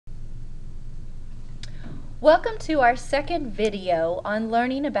Welcome to our second video on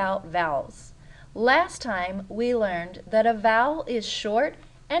learning about vowels. Last time we learned that a vowel is short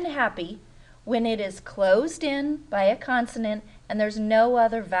and happy when it is closed in by a consonant and there's no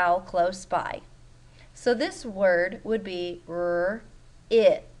other vowel close by. So this word would be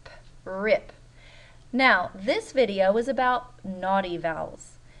ip, rip. Now this video is about naughty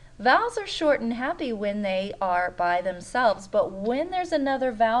vowels. Vowels are short and happy when they are by themselves, but when there's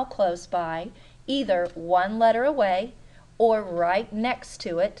another vowel close by, either one letter away or right next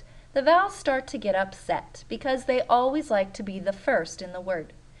to it, the vowels start to get upset because they always like to be the first in the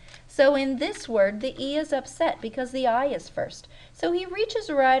word. So in this word, the E is upset because the I is first. So he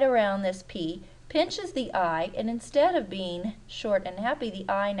reaches right around this P, pinches the I, and instead of being short and happy,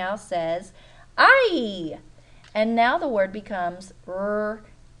 the I now says, I. And now the word becomes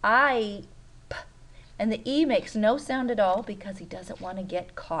I, and the E makes no sound at all because he doesn't want to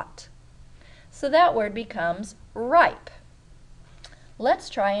get caught. So that word becomes ripe. Let's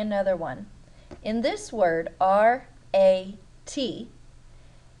try another one. In this word, R-A-T,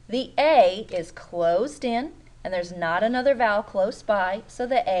 the A is closed in and there's not another vowel close by, so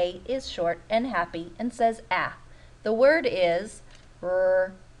the A is short and happy and says ah. The word is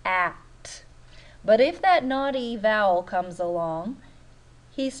at. But if that naughty vowel comes along,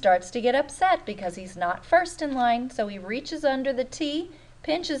 he starts to get upset because he's not first in line, so he reaches under the T,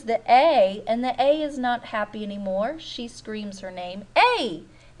 pinches the A, and the A is not happy anymore. She screams her name, A,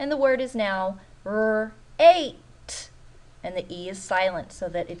 and the word is now ate, and the E is silent so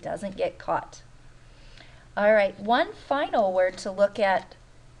that it doesn't get caught. All right, one final word to look at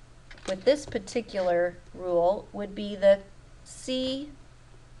with this particular rule would be the C-U-T.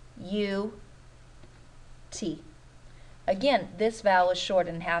 Again, this vowel is short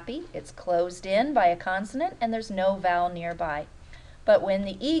and happy. It's closed in by a consonant, and there's no vowel nearby. But when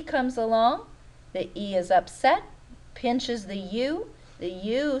the E comes along, the E is upset, pinches the U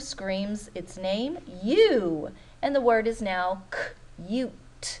screams its name, you, and the word is now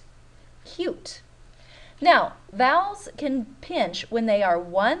cute, cute. Now, vowels can pinch when they are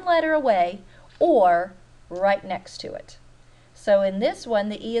one letter away or right next to it. So in this one,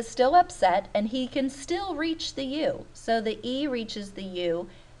 the E is still upset, and he can still reach the U. So the E reaches the U,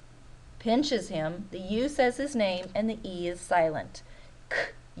 pinches him, the U says his name, and the E is silent.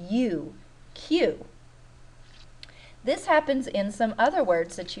 Q. This happens in some other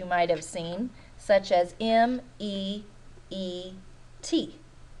words that you might have seen, such as M-E-E-T.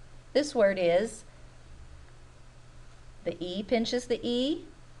 This word is, the E pinches the E,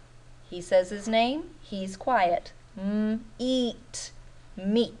 he says his name, he's quiet. Eat,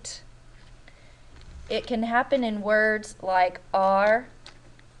 meat. It can happen in words like R-A-I-N,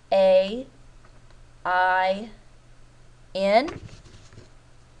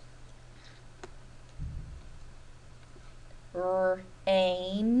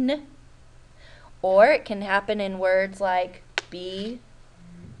 rain, or it can happen in words like B-O-A-T,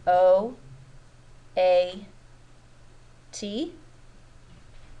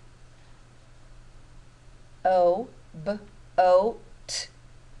 O-B-O-T.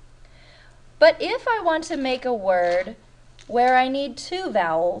 But if I want to make a word where I need two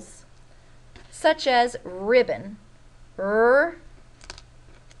vowels, such as ribbon, R-I-B,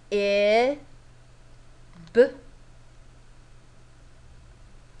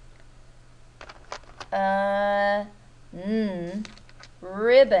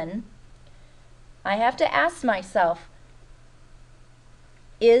 ribbon, I have to ask myself,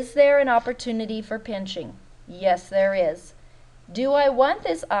 is there an opportunity for pinching? Yes, there is. Do I want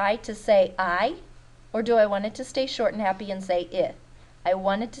this I to say I, or do I want it to stay short and happy and say I? I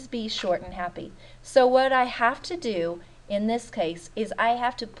want it to be short and happy. So what I have to do in this case is I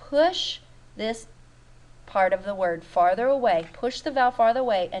have to push this part of the word farther away, push the vowel farther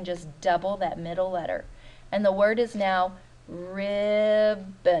away, and just double that middle letter. And the word is now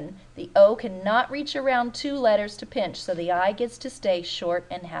ribbon. The O cannot reach around two letters to pinch, so the I gets to stay short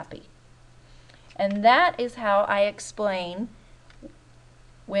and happy. And that is how I explain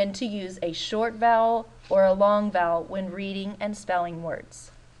when to use a short vowel or a long vowel when reading and spelling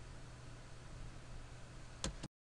words.